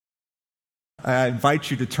I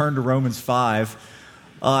invite you to turn to Romans 5,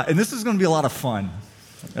 and this is going to be a lot of fun.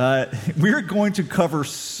 We're going to cover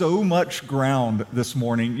so much ground this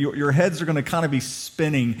morning. Your heads are going to kind of be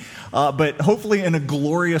spinning, but hopefully in a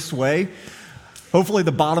glorious way. Hopefully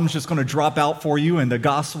the bottom's just going to drop out for you, and the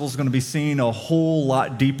gospel's going to be seen a whole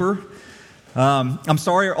lot deeper. I'm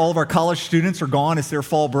sorry all of our college students are gone. It's their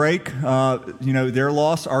fall break. Their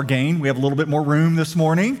loss, our gain. We have a little bit more room this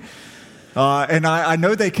morning. And I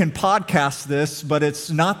know they can podcast this, but it's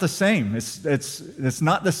not the same. It's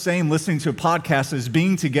not the same listening to a podcast as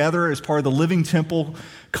being together as part of the living temple,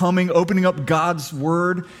 opening up God's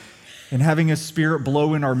word, and having His Spirit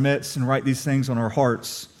blow in our midst and write these things on our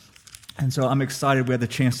hearts. And so I'm excited we had the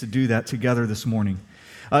chance to do that together this morning.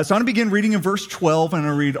 So I'm going to begin reading in verse 12, and I'm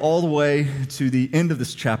going to read all the way to the end of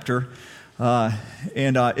this chapter.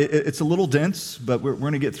 It's a little dense, but we're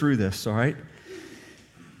going to get through this, all right?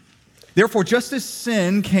 Therefore, just as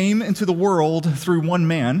sin came into the world through one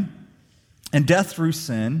man, and death through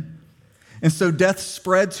sin, and so death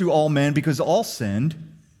spread to all men because all sinned.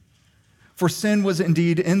 For sin was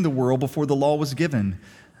indeed in the world before the law was given,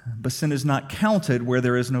 but sin is not counted where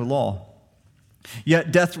there is no law.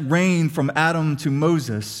 Yet death reigned from Adam to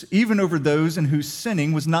Moses, even over those in whose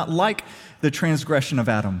sinning was not like the transgression of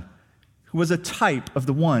Adam, who was a type of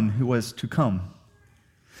the one who was to come.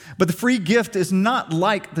 But the free gift is not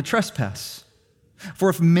like the trespass. For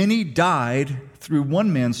if many died through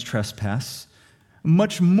one man's trespass,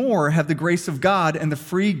 much more have the grace of God and the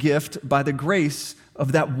free gift by the grace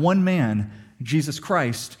of that one man, Jesus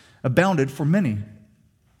Christ, abounded for many.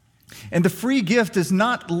 And the free gift is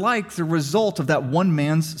not like the result of that one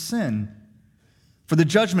man's sin. For the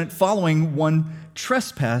judgment following one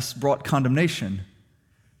trespass brought condemnation,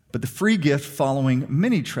 but the free gift following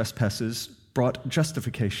many trespasses brought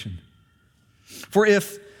justification. For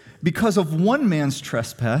if, because of one man's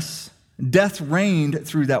trespass, death reigned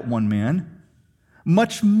through that one man,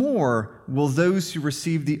 much more will those who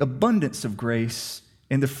receive the abundance of grace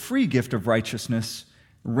and the free gift of righteousness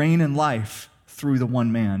reign in life through the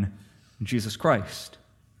one man, Jesus Christ.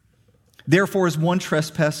 Therefore, as one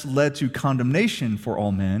trespass led to condemnation for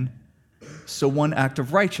all men, so one act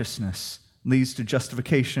of righteousness leads to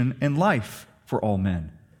justification and life for all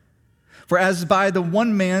men. For as by the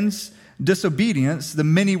one man's disobedience the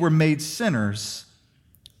many were made sinners,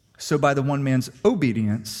 so by the one man's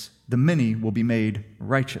obedience the many will be made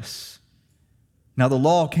righteous. Now the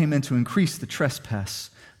law came in to increase the trespass,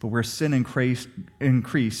 but where sin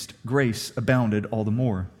increased, grace abounded all the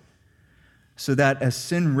more. So that as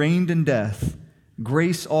sin reigned in death,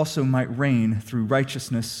 grace also might reign through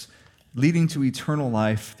righteousness, leading to eternal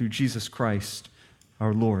life through Jesus Christ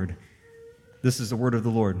our Lord. This is the word of the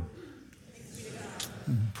Lord.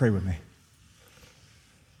 Pray with me.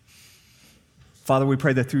 Father, we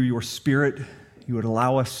pray that through your Spirit, you would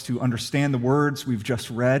allow us to understand the words we've just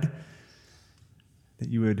read, that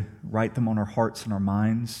you would write them on our hearts and our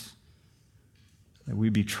minds, that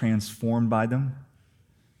we'd be transformed by them,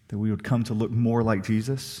 that we would come to look more like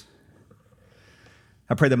Jesus.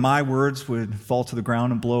 I pray that my words would fall to the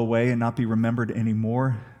ground and blow away and not be remembered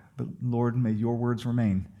anymore, but Lord, may your words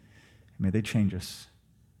remain. May they change us.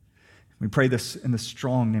 We pray this in the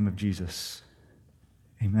strong name of Jesus.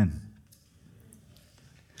 Amen.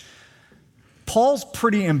 Paul's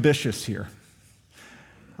pretty ambitious here.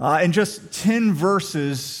 In just 10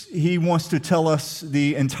 verses, he wants to tell us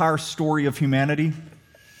the entire story of humanity,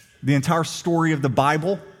 the entire story of the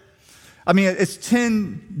Bible. I mean, it's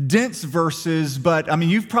 10 dense verses, but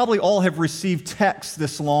you probably all have received texts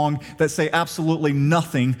this long that say absolutely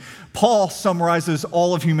nothing. Paul summarizes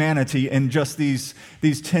all of humanity in just these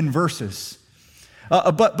 10 verses.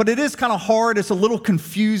 But it is kind of hard. It's a little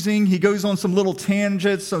confusing. He goes on some little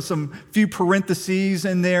tangents, so some few parentheses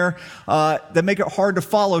in there that make it hard to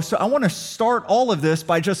follow. So I want to start all of this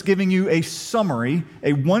by just giving you a summary,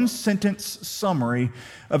 a one-sentence summary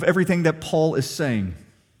of everything that Paul is saying.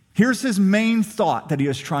 Here's his main thought that he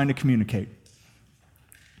is trying to communicate.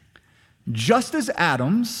 Just as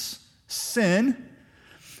Adam's sin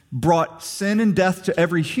brought sin and death to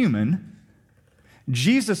every human,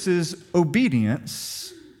 Jesus'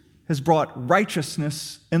 obedience has brought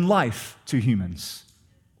righteousness and life to humans.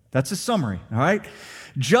 That's his summary, all right?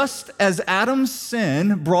 Just as Adam's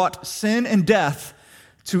sin brought sin and death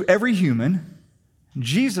to every human,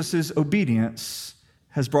 Jesus' obedience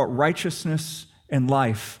has brought righteousness and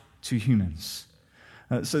life to humans.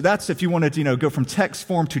 So that's, if you wanted to, go from text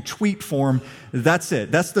form to tweet form, that's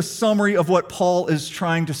it. That's the summary of what Paul is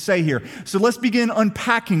trying to say here. So let's begin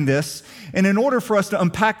unpacking this. And in order for us to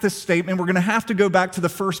unpack this statement, we're going to have to go back to the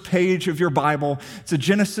first page of your Bible, to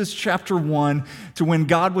Genesis chapter 1, to when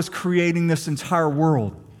God was creating this entire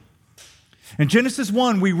world. In Genesis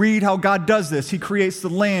 1, we read how God does this. He creates the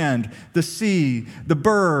land, the sea, the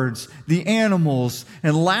birds, the animals,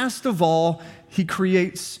 and last of all, He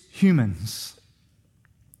creates humans.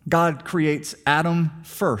 God creates Adam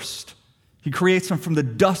first. He creates him from the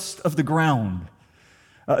dust of the ground.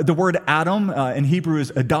 The word Adam in Hebrew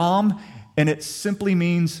is Adam, and it simply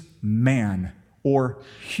means man or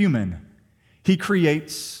human. He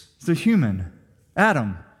creates the human,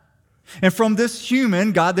 Adam. And from this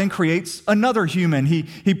human, God then creates another human.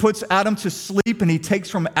 He puts Adam to sleep, and he takes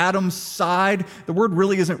from Adam's side. The word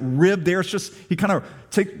really isn't rib there. It's just he kind of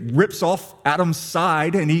rips off Adam's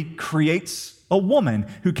side, and he creates a woman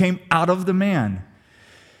who came out of the man.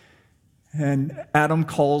 And Adam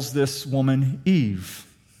calls this woman Eve.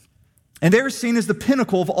 And they're seen as the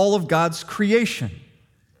pinnacle of all of God's creation.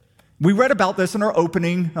 We read about this in our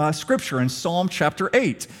opening scripture in Psalm chapter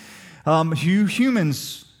 8. Who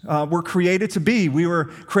humans were created to be. We were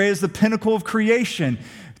created as the pinnacle of creation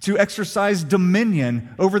to exercise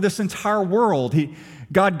dominion over this entire world.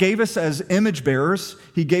 God gave us as image bearers.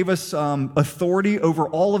 He gave us authority over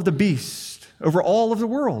all of the beasts, over all of the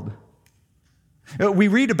world. We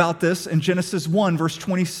read about this in Genesis 1, verse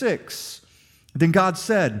 26. Then God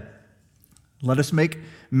said, "Let us make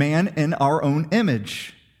man in our own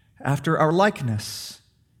image, after our likeness,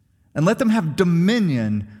 and let them have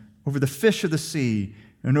dominion over the fish of the sea,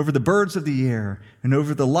 and over the birds of the air, and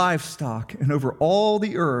over the livestock, and over all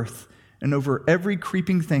the earth, and over every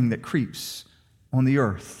creeping thing that creeps on the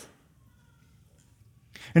earth."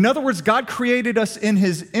 In other words, God created us in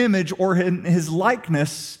His image or in His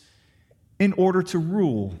likeness in order to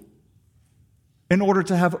rule, in order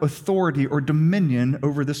to have authority or dominion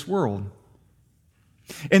over this world.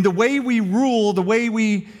 And the way we rule, the way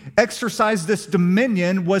we exercise this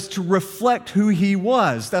dominion was to reflect who He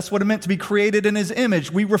was. That's what it meant to be created in His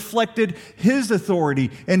image. We reflected His authority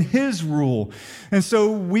and His rule. And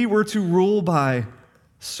so we were to rule by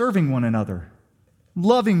serving one another,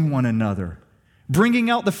 loving one another, bringing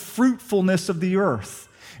out the fruitfulness of the earth.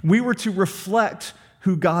 We were to reflect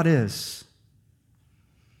who God is.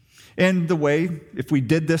 And the way, if we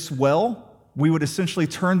did this well, we would essentially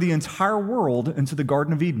turn the entire world into the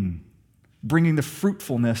Garden of Eden, bringing the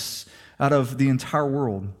fruitfulness out of the entire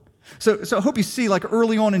world. So I hope you see, like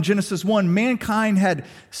early on in Genesis 1, mankind had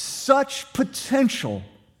such potential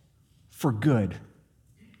for good.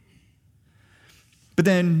 But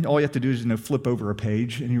then all you have to do is flip over a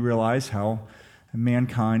page and you realize how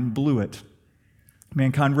mankind blew it.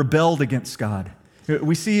 Mankind rebelled against God.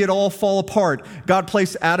 We see it all fall apart. God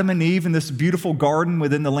placed Adam and Eve in this beautiful garden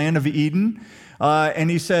within the land of Eden. And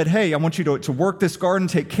He said, hey, I want you to work this garden,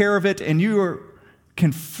 take care of it, and you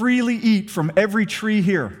can freely eat from every tree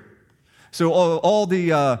here. So all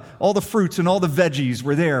the fruits and all the veggies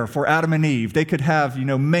were there for Adam and Eve. They could have,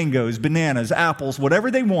 mangoes, bananas, apples,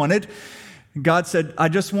 whatever they wanted. And God said, I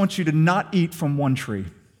just want you to not eat from one tree.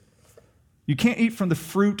 You can't eat from the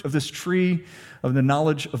fruit of this tree of the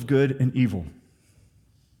knowledge of good and evil.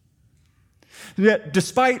 Yet,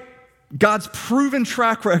 despite God's proven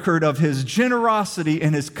track record of His generosity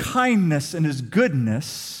and His kindness and His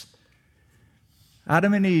goodness,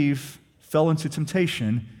 Adam and Eve fell into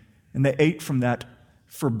temptation and they ate from that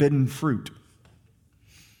forbidden fruit.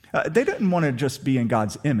 They didn't want to just be in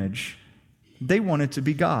God's image. They wanted to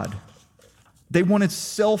be God. They wanted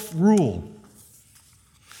self-rule.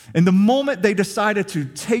 And the moment they decided to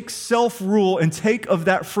take self-rule and take of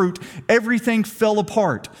that fruit, everything fell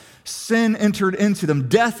apart. Sin entered into them.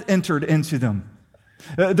 Death entered into them.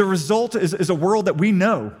 The result is a world that we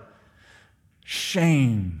know.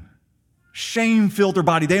 Shame. Shame filled their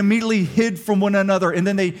body. They immediately hid from one another, and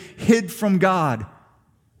then they hid from God.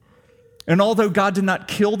 And although God did not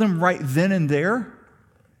kill them right then and there,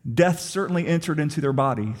 death certainly entered into their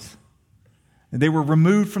bodies. And they were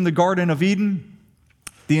removed from the Garden of Eden.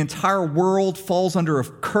 The entire world falls under a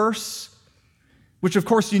curse, which of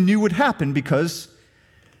course you knew would happen because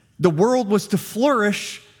the world was to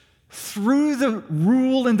flourish through the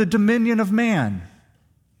rule and the dominion of man.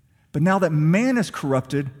 But now that man is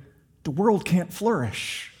corrupted, the world can't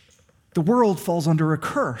flourish. The world falls under a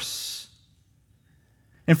curse.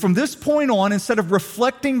 And from this point on, instead of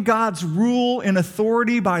reflecting God's rule and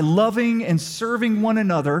authority by loving and serving one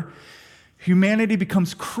another, humanity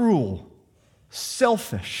becomes cruel,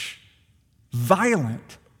 selfish,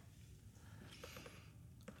 violent.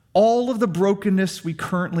 All of the brokenness we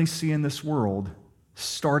currently see in this world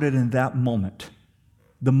started in that moment,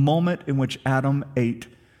 the moment in which Adam ate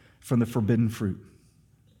from the forbidden fruit.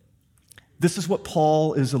 This is what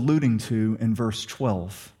Paul is alluding to in verse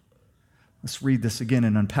 12. Let's read this again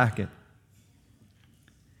and unpack it.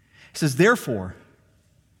 It says, therefore,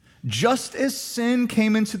 just as sin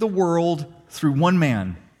came into the world through one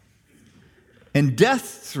man, and death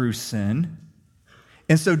through sin,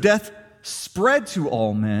 and so death spread to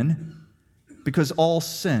all men because all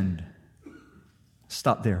sinned.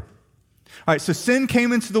 Stop there. All right, so sin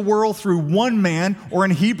came into the world through one man, or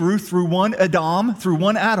in Hebrew, through one Adam, through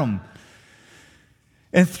one Adam.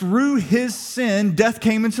 And through his sin, death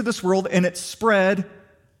came into this world, and it spread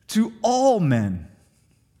to all men.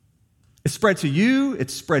 It spread to you,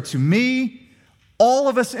 it spread to me. All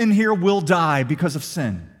of us in here will die because of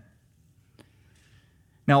sin.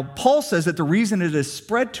 Now, Paul says that the reason it is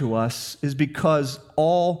spread to us is because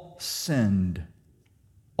all sinned.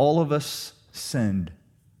 All of us sinned.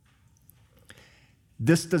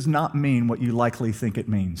 This does not mean what you likely think it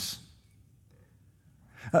means.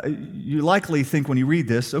 You likely think when you read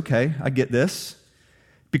this, okay, I get this.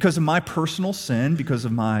 Because of my personal sin, because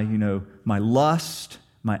of my lust,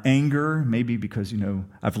 my anger, maybe because,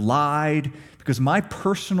 I've lied, because of my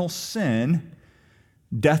personal sin,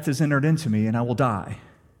 death has entered into me and I will die.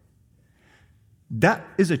 That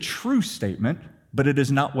is a true statement, but it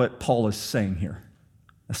is not what Paul is saying here.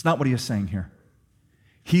 That's not what he is saying here.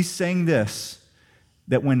 He's saying this,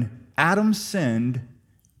 that when Adam sinned,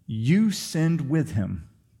 you sinned with him.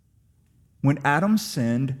 When Adam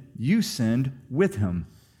sinned, you sinned with him.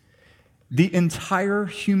 The entire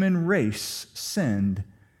human race sinned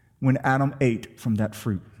when Adam ate from that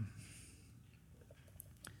fruit.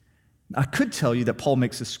 I could tell you that Paul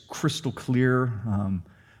makes this crystal clear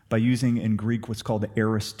by using in Greek what's called the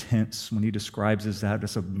aorist tense when he describes as that.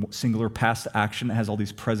 It's a singular past action that has all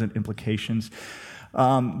these present implications.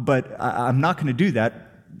 But I'm not going to do that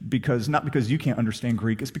not because you can't understand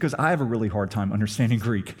Greek. It's because I have a really hard time understanding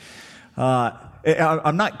Greek.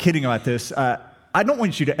 I'm not kidding about this. I don't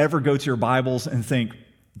want you to ever go to your Bibles and think,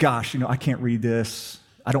 gosh, I can't read this.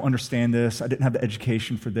 I don't understand this. I didn't have the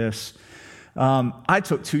education for this. I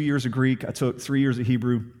took 2 years of Greek. I took 3 years of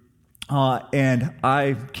Hebrew. And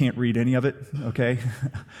I can't read any of it, okay?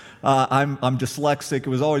 I'm dyslexic. It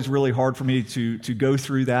was always really hard for me to go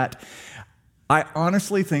through that. I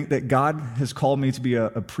honestly think that God has called me to be a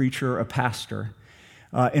preacher, a pastor,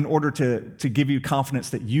 in order to give you confidence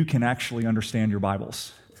that you can actually understand your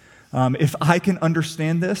Bibles. If I can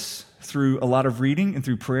understand this through a lot of reading and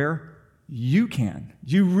through prayer, you can.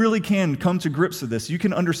 You really can come to grips with this. You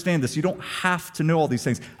can understand this. You don't have to know all these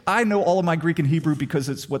things. I know all of my Greek and Hebrew because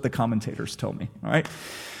it's what the commentators tell me, all right?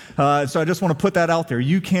 So I just want to put that out there.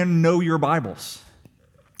 You can know your Bibles.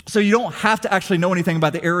 So you don't have to actually know anything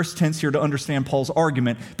about the aorist tense here to understand Paul's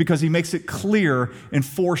argument because he makes it clear in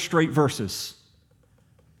 4 straight verses.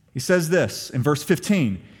 He says this in verse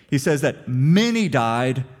 15. He says that many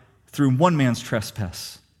died through one man's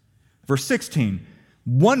trespass. Verse 16,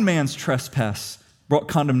 one man's trespass brought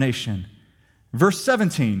condemnation. Verse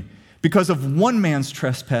 17, because of one man's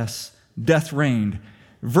trespass, death reigned.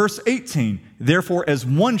 Verse 18, therefore, as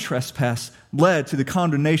one trespass led to the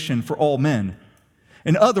condemnation for all men.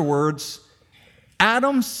 In other words,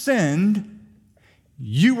 Adam sinned,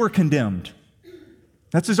 you were condemned.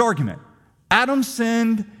 That's his argument. Adam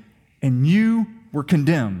sinned, and you were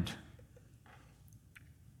condemned.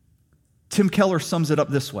 Tim Keller sums it up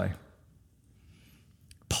this way.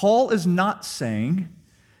 Paul is not saying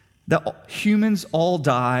that humans all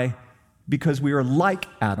die because we are like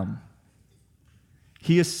Adam.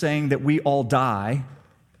 He is saying that we all die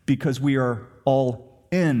because we are all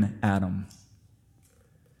in Adam.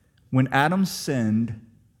 When Adam sinned,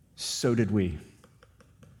 so did we.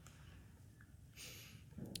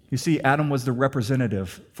 You see, Adam was the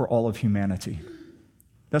representative for all of humanity.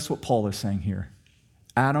 That's what Paul is saying here.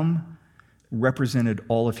 Adam represented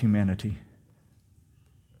all of humanity.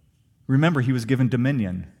 Remember, he was given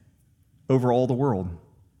dominion over all the world.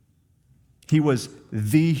 He was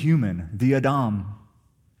the human, the Adam.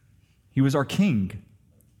 He was our king.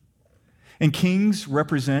 And kings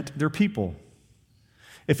represent their people.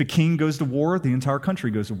 If a king goes to war, the entire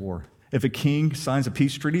country goes to war. If a king signs a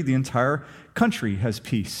peace treaty, the entire country has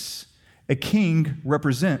peace. A king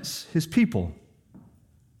represents his people.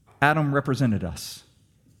 Adam represented us.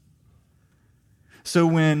 So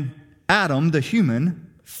when Adam, the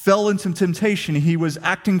human, fell into temptation, he was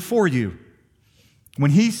acting for you.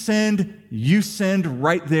 When he sinned, you sinned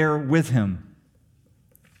right there with him.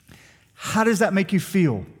 How does that make you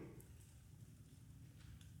feel?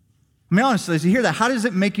 I mean, honestly, as you hear that, how does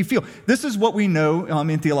it make you feel? This is what we know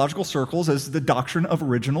in theological circles as the doctrine of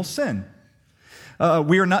original sin.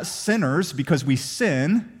 We are not sinners because we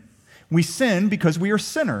sin. We sin because we are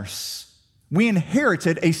sinners. We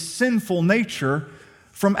inherited a sinful nature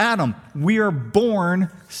from Adam. We are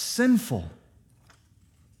born sinful.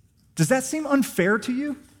 Does that seem unfair to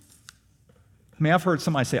you? I mean, I've heard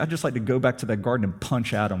somebody say, I'd just like to go back to that garden and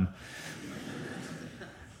punch Adam.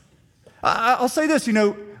 I'll say this,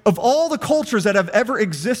 of all the cultures that have ever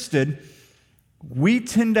existed, we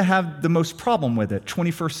tend to have the most problem with it,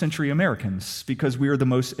 21st century Americans, because we are the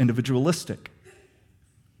most individualistic.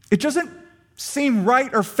 It doesn't seem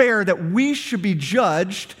right or fair that we should be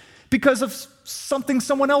judged because of something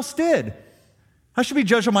someone else did. I should be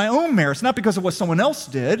judged on my own merits, not because of what someone else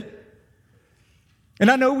did. And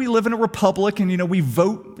I know we live in a republic and, we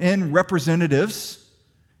vote in representatives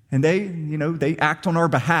and they act on our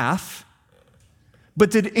behalf. But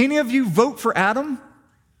did any of you vote for Adam?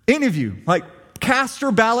 Any of you? Cast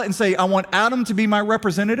your ballot and say, I want Adam to be my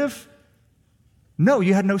representative? No,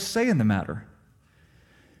 you had no say in the matter.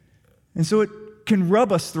 And so it can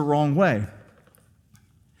rub us the wrong way.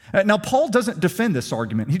 Now, Paul doesn't defend this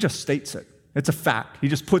argument. He just states it. It's a fact. He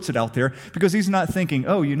just puts it out there because he's not thinking,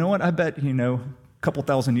 oh, you know what? I bet, a couple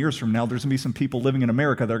thousand years from now, there's going to be some people living in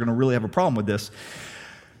America that are going to really have a problem with this.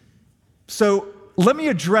 So let me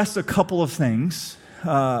address a couple of things,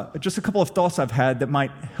 just a couple of thoughts I've had that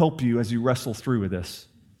might help you as you wrestle through with this.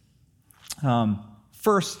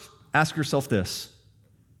 First, ask yourself this.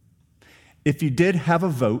 If you did have a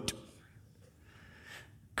vote,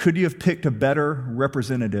 could you have picked a better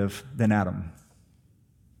representative than Adam?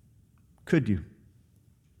 Could you?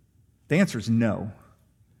 The answer is no.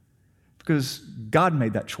 Because God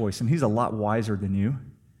made that choice, and he's a lot wiser than you.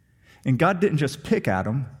 And God didn't just pick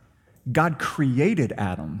Adam. God created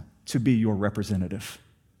Adam to be your representative.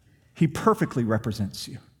 He perfectly represents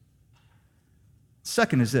you.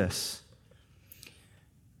 Second is this.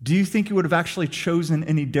 Do you think you would have actually chosen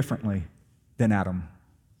any differently than Adam?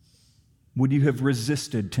 Would you have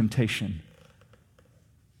resisted temptation?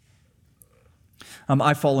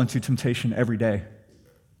 I fall into temptation every day.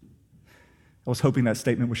 I was hoping that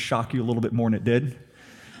statement would shock you a little bit more than it did.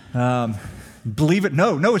 Believe it?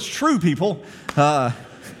 No, it's true, people. I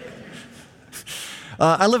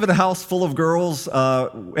live in a house full of girls,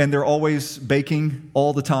 and they're always baking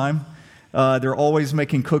all the time. They're always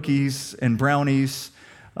making cookies and brownies,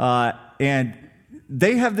 and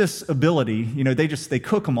they have this ability, they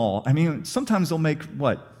cook them all. I mean, sometimes they'll make,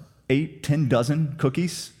 8, 10 dozen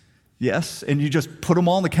cookies? Yes, and you just put them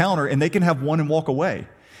all on the counter, and they can have one and walk away.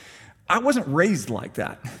 I wasn't raised like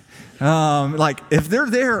that. If they're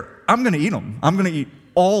there, I'm going to eat them. I'm going to eat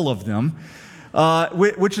all of them,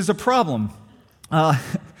 which is a problem. One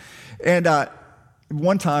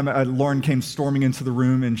time, Lauren came storming into the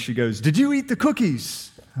room, and she goes, "Did you eat the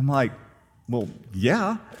cookies?" I'm like, "Well,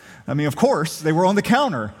 yeah. I mean, of course, they were on the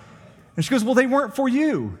counter." And she goes, "Well, they weren't for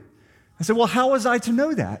you." I said, "Well, how was I to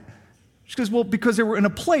know that?" She goes, "Well, because they were in a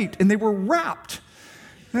plate, and they were wrapped."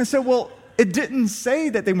 And I said, "Well, it didn't say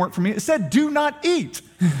that they weren't for me. It said, do not eat."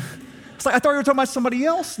 It's I thought you were talking about somebody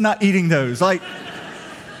else not eating those.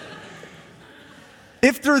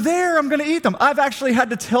 If they're there, I'm going to eat them. I've actually had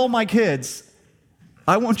to tell my kids,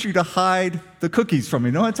 I want you to hide the cookies from me.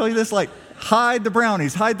 You know I tell you this? Hide the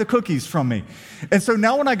brownies, hide the cookies from me. And so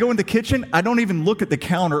now when I go in the kitchen, I don't even look at the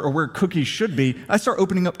counter or where cookies should be. I start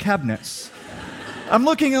opening up cabinets. I'm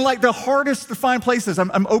looking in the hardest to find places.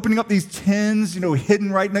 I'm opening up these tins,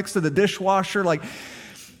 hidden right next to the dishwasher.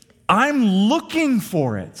 I'm looking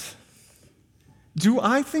for it. Do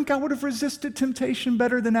I think I would have resisted temptation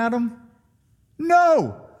better than Adam?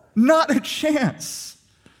 No, not a chance.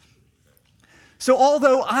 So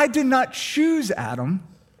although I did not choose Adam,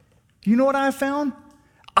 you know what I found?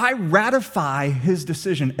 I ratify his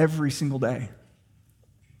decision every single day.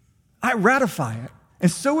 I ratify it. And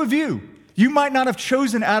so have you. You might not have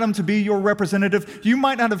chosen Adam to be your representative. You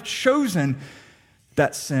might not have chosen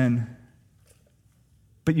that sin,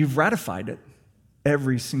 but you've ratified it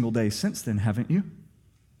every single day since then, haven't you?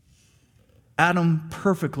 Adam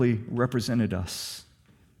perfectly represented us.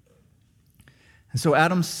 And so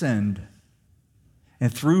Adam sinned,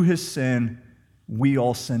 and through his sin, we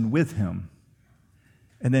all sinned with him.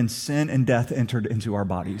 And then sin and death entered into our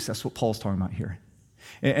bodies. That's what Paul's talking about here.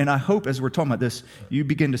 And I hope as we're talking about this, you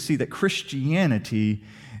begin to see that Christianity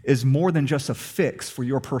is more than just a fix for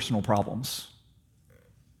your personal problems.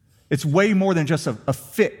 It's way more than just a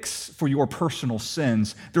fix for your personal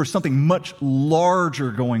sins. There's something much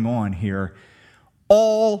larger going on here.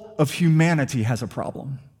 All of humanity has a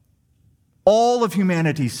problem. All of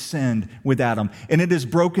humanity sinned with Adam, and it has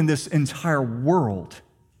broken this entire world.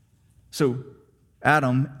 So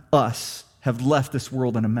Adam, us, have left this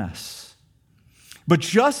world in a mess. But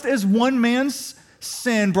just as one man's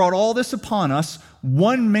sin brought all this upon us,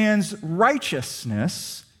 one man's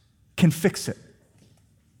righteousness can fix it.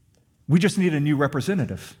 We just need a new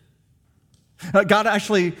representative. God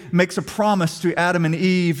actually makes a promise to Adam and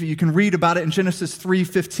Eve. You can read about it in Genesis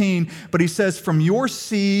 3:15, but he says, from your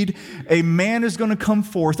seed, a man is going to come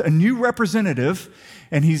forth, a new representative,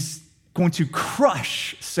 and he's going to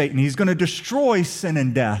crush Satan. He's going to destroy sin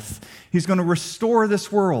and death. He's going to restore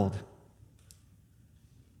this world.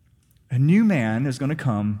 A new man is going to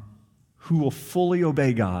come who will fully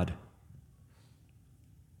obey God.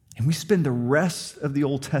 And we spend the rest of the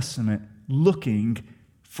Old Testament looking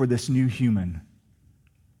for this new human,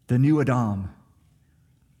 the new Adam.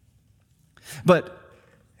 But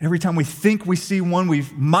every time we think we see one, we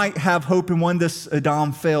might have hope in one, this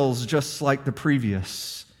Adam fails just like the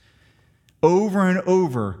previous. Over and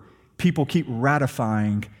over, people keep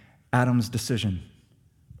ratifying Adam's decision.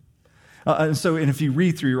 And if you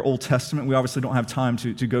read through your Old Testament, we obviously don't have time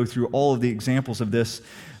to go through all of the examples of this,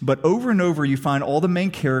 but over and over you find all the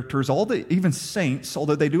main characters, all the even saints,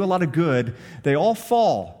 although they do a lot of good, they all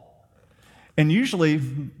fall. And usually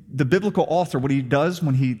the biblical author, what he does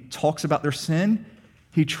when he talks about their sin,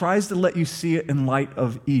 he tries to let you see it in light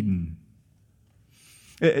of Eden.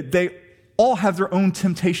 They all have their own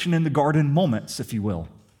temptation in the garden moments, if you will.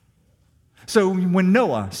 So when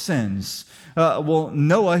Noah sins,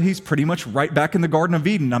 Noah, he's pretty much right back in the Garden of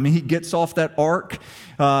Eden. I mean, he gets off that ark.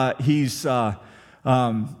 He's got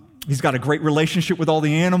a great relationship with all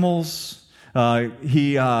the animals.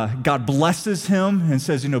 God blesses him and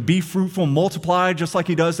says, be fruitful, multiply, just like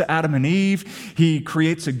he does to Adam and Eve. He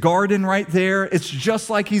creates a garden right there. It's just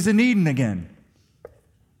like he's in Eden again.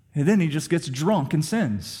 And then he just gets drunk and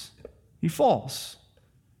sins. He falls.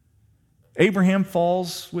 Abraham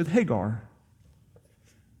falls with Hagar.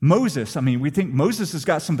 Moses, we think Moses has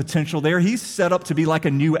got some potential there. He's set up to be like a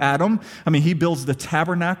new Adam. He builds the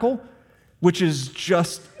tabernacle, which is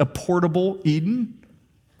just a portable Eden.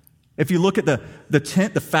 If you look at the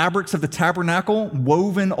tent, the fabrics of the tabernacle,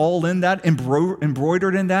 woven all in that,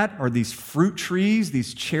 embroidered in that, are these fruit trees,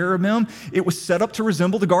 these cherubim. It was set up to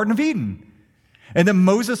resemble the Garden of Eden. And then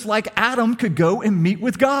Moses, like Adam, could go and meet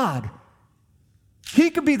with God. He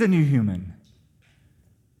could be the new human.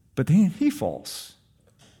 But then he falls.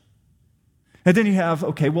 And then you have,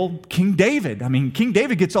 King David. King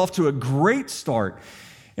David gets off to a great start.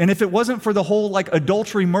 And if it wasn't for the whole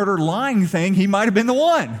adultery, murder, lying thing, he might have been the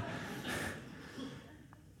one.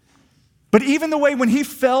 But even the way when he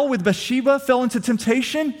fell with Bathsheba, fell into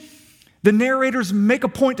temptation, the narrators make a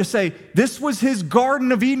point to say this was his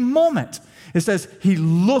Garden of Eden moment. It says he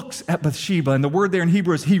looks at Bathsheba, and the word there in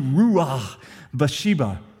Hebrew is he ruah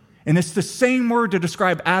Bathsheba. And it's the same word to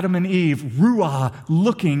describe Adam and Eve, ruah,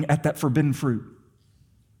 looking at that forbidden fruit.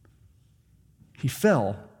 He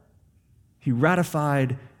fell. He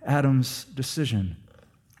ratified Adam's decision.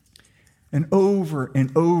 And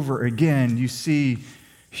over again, you see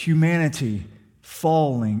humanity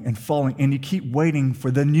falling, and you keep waiting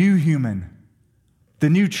for the new human, the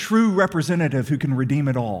new true representative who can redeem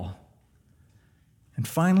it all. And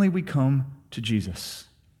finally, we come to Jesus.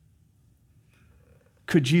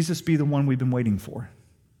 Could Jesus be the one we've been waiting for?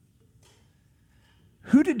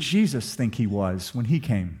 Who did Jesus think he was when he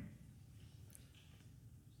came?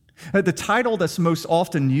 The title that's most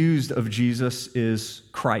often used of Jesus is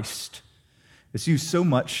Christ. It's used so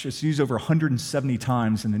much, it's used over 170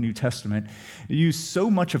 times in the New Testament. It used so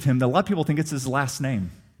much of him that a lot of people think it's his last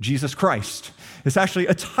name, Jesus Christ. It's actually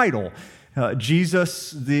a title.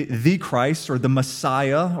 Jesus, the Christ, or the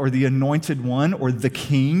Messiah, or the Anointed One, or the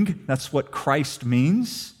King. That's what Christ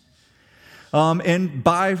means. And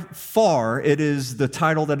by far, it is the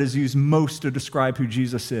title that is used most to describe who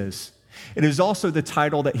Jesus is. It is also the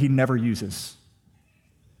title that he never uses.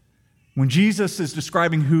 When Jesus is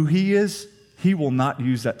describing who he is, he will not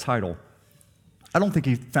use that title. I don't think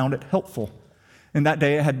he found it helpful. In that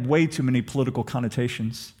day, it had way too many political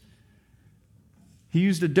connotations. He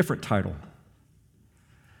used a different title.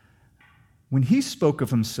 When he spoke of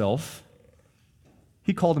himself,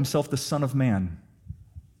 he called himself the Son of Man.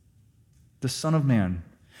 The Son of Man,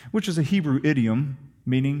 which is a Hebrew idiom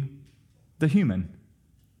meaning the human.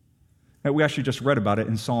 Now, we actually just read about it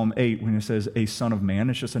in Psalm 8 when it says a son of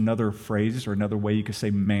man. It's just another phrase or another way you could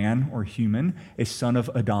say man or human, a son of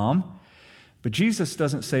Adam. But Jesus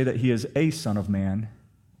doesn't say that he is a son of man.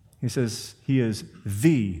 He says he is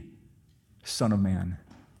the Son of Man.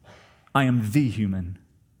 I am the human.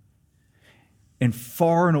 And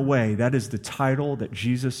far and away, that is the title that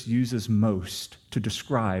Jesus uses most to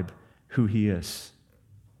describe who he is.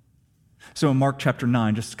 So in Mark chapter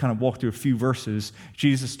 9, just to kind of walk through a few verses,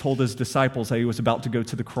 Jesus told his disciples that he was about to go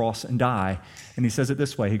to the cross and die. And he says it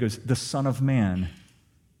this way. He goes, the Son of Man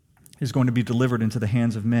is going to be delivered into the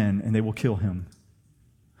hands of men, and they will kill him.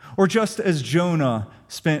 Or just as Jonah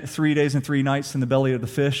spent 3 days and 3 nights in the belly of the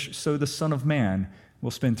fish, so the Son of Man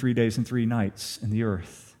will spend 3 days and 3 nights in the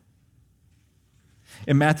earth.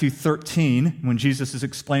 In Matthew 13, when Jesus is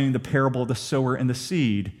explaining the parable of the sower and the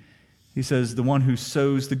seed, he says, the one who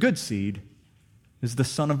sows the good seed is the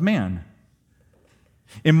Son of Man.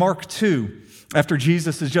 In Mark 2, after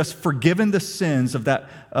Jesus has just forgiven the sins of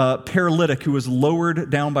that paralytic who was lowered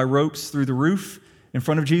down by ropes through the roof in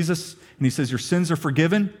front of Jesus, and he says, your sins are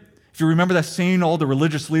forgiven. If you remember that scene, all the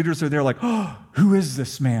religious leaders are there like, oh, who is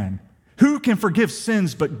this man? Who can forgive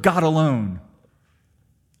sins but God alone?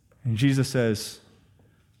 And Jesus says,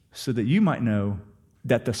 so that you might know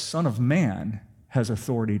that the Son of Man has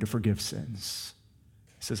authority to forgive sins.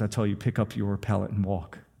 He says, I tell you, pick up your pallet and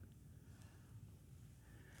walk.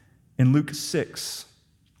 In Luke 6,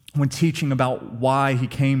 when teaching about why he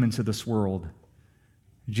came into this world,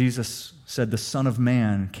 Jesus said, the Son of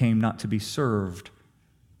Man came not to be served,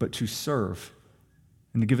 but to serve,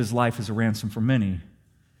 and to give his life as a ransom for many.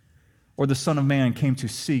 Or the Son of Man came to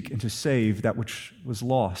seek and to save that which was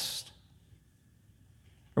lost.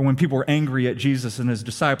 Or when people were angry at Jesus and his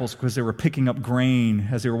disciples because they were picking up grain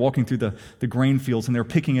as they were walking through the grain fields, and they were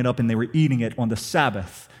picking it up and they were eating it on the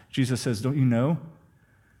Sabbath, Jesus says, don't you know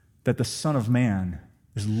that the Son of Man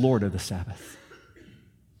is Lord of the Sabbath?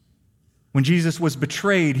 When Jesus was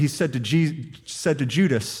betrayed, he said to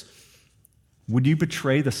Judas, would you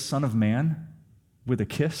betray the Son of Man with a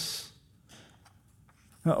kiss?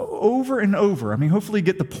 Over and over, hopefully you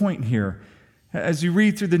get the point here. As you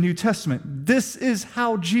read through the New Testament, this is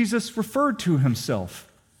how Jesus referred to himself.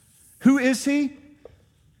 Who is he?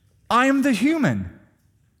 I am the human.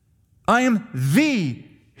 I am the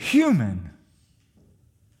human.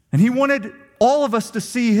 And he wanted all of us to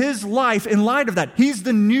see his life in light of that. He's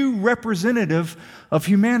the new representative of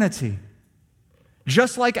humanity,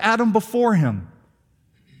 just like Adam before him.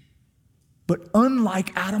 But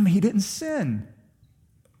unlike Adam, he didn't sin.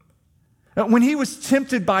 When he was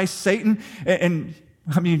tempted by Satan,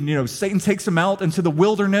 Satan takes him out into the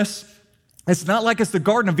wilderness. It's not like it's the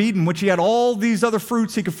Garden of Eden, which he had all these other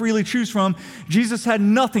fruits he could freely choose from. Jesus had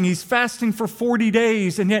nothing. He's fasting for 40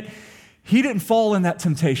 days, and yet he didn't fall in that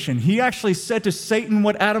temptation. He actually said to Satan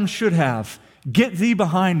what Adam should have, get thee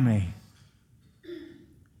behind me.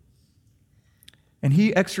 And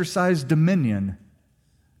he exercised dominion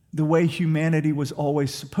the way humanity was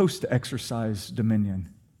always supposed to exercise dominion.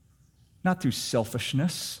 Not through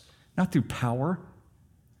selfishness, not through power,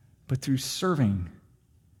 but through serving,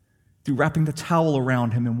 through wrapping the towel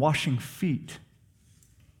around him and washing feet.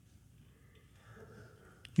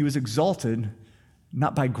 He was exalted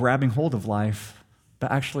not by grabbing hold of life,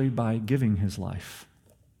 but actually by giving his life.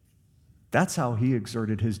 That's how he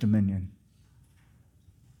exerted his dominion.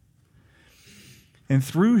 And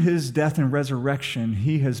through his death and resurrection,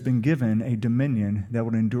 he has been given a dominion that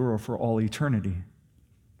would endure for all eternity.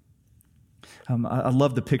 I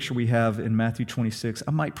love the picture we have in Matthew 26.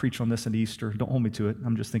 I might preach on this at Easter. Don't hold me to it.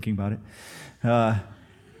 I'm just thinking about it.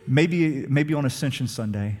 Maybe on Ascension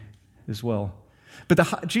Sunday as well.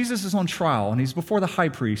 But Jesus is on trial, and he's before the high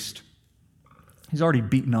priest. He's already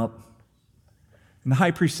beaten up. And the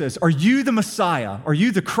high priest says, are you the Messiah? Are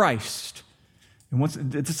you the Christ? And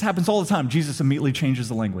this happens all the time. Jesus immediately changes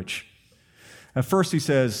the language. At first he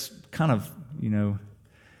says,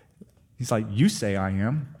 he's like, you say I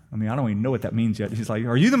am. I don't even know what that means yet. He's like,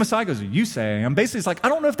 are you the Messiah? He goes, you say I am. Basically, it's like, I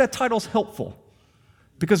don't know if that title's helpful,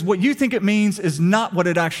 because what you think it means is not what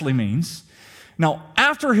it actually means. Now,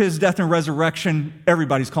 after his death and resurrection,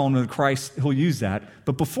 everybody's calling him the Christ. He'll use that.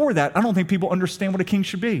 But before that, I don't think people understand what a king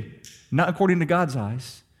should be, not according to God's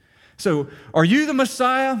eyes. So, are you the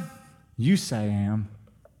Messiah? You say I am.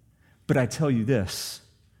 But I tell you this,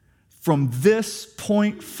 from this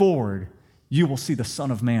point forward, you will see the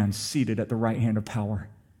Son of Man seated at the right hand of power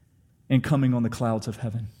and coming on the clouds of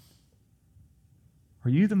heaven. Are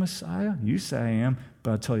you the Messiah? You say I am.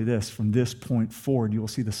 But I'll tell you this, from this point forward, you will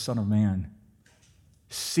see the Son of Man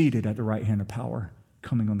seated at the right hand of power,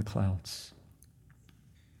 coming on the clouds.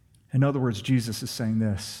 In other words, Jesus is saying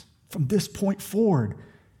this, from this point forward,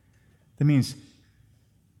 that means,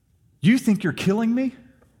 you think you're killing me?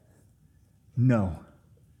 No,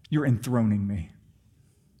 you're enthroning me.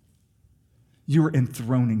 You're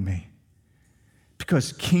enthroning me.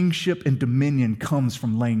 Because kingship and dominion comes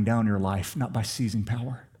from laying down your life, not by seizing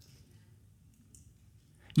power.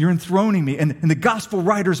 You're enthroning me. And the gospel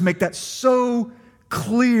writers make that so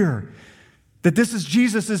clear that this is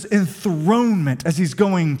Jesus' enthronement as he's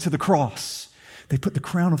going to the cross. They put the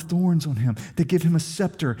crown of thorns on him. They give him a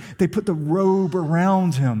scepter. They put the robe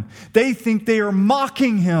around him. They think they are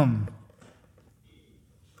mocking him.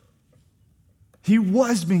 He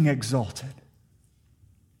was being exalted.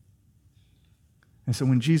 And so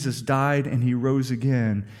when Jesus died and he rose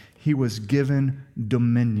again, he was given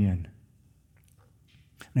dominion.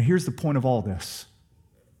 Now here's the point of all this.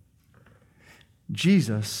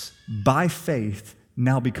 Jesus, by faith,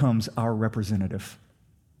 now becomes our representative.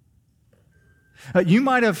 You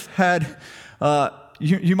might have had,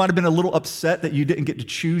 you might have been a little upset that you didn't get to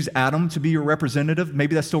choose Adam to be your representative.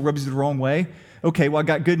 Maybe that still rubs you the wrong way. Okay, well, I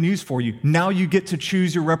got good news for you. Now you get to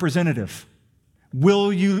choose your representative.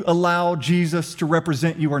 Will you allow Jesus to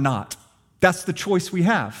represent you or not? That's the choice we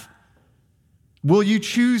have. Will you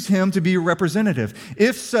choose him to be your representative?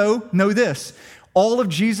 If so, know this. All of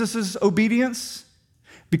Jesus' obedience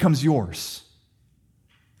becomes yours.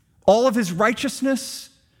 All of his righteousness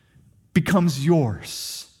becomes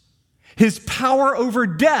yours. His power over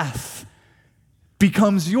death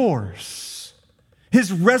becomes yours.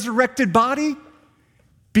 His resurrected body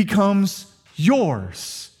becomes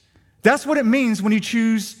yours. That's what it means when you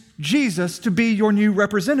choose Jesus to be your new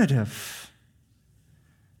representative.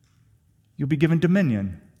 You'll be given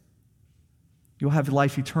dominion. You'll have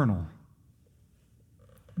life eternal.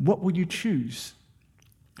 What will you choose?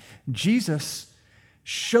 Jesus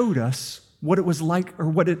showed us what it was like, or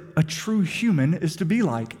what a true human is to be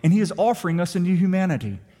like, and he is offering us a new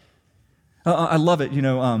humanity. I love it,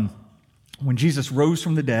 when Jesus rose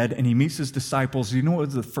from the dead and he meets his disciples, you know what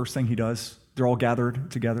was the first thing he does? They're all gathered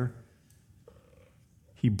together.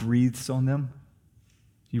 He breathes on them.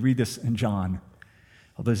 You read this in John.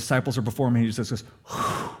 The disciples are before him, and he just goes,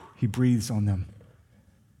 he breathes on them.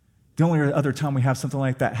 The only other time we have something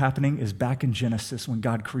like that happening is back in Genesis when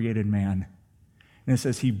God created man. And it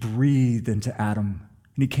says he breathed into Adam,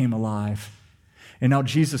 and he came alive. And now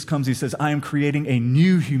Jesus comes, he says, I am creating a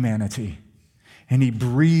new humanity. And he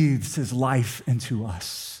breathes his life into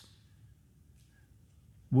us.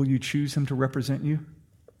 Will you choose him to represent you?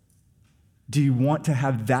 Do you want to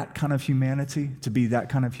have that kind of humanity, to be that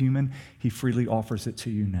kind of human? He freely offers it to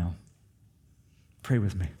you now. Pray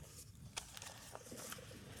with me.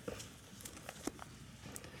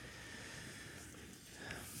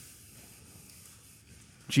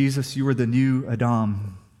 Jesus, you are the new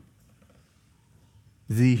Adam,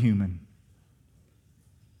 the human.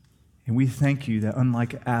 And we thank you that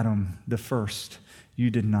unlike Adam, the first, you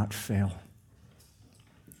did not fail.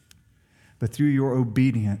 But through your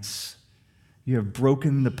obedience, you have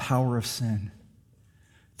broken the power of sin.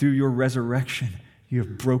 Through your resurrection, you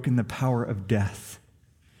have broken the power of death.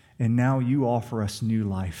 And now you offer us new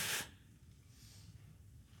life.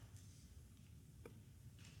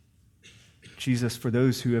 Jesus, for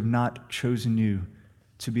those who have not chosen you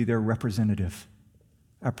to be their representative,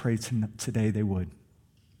 I pray today they would.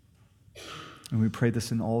 And we pray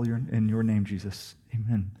this in your name, Jesus.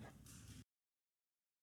 Amen.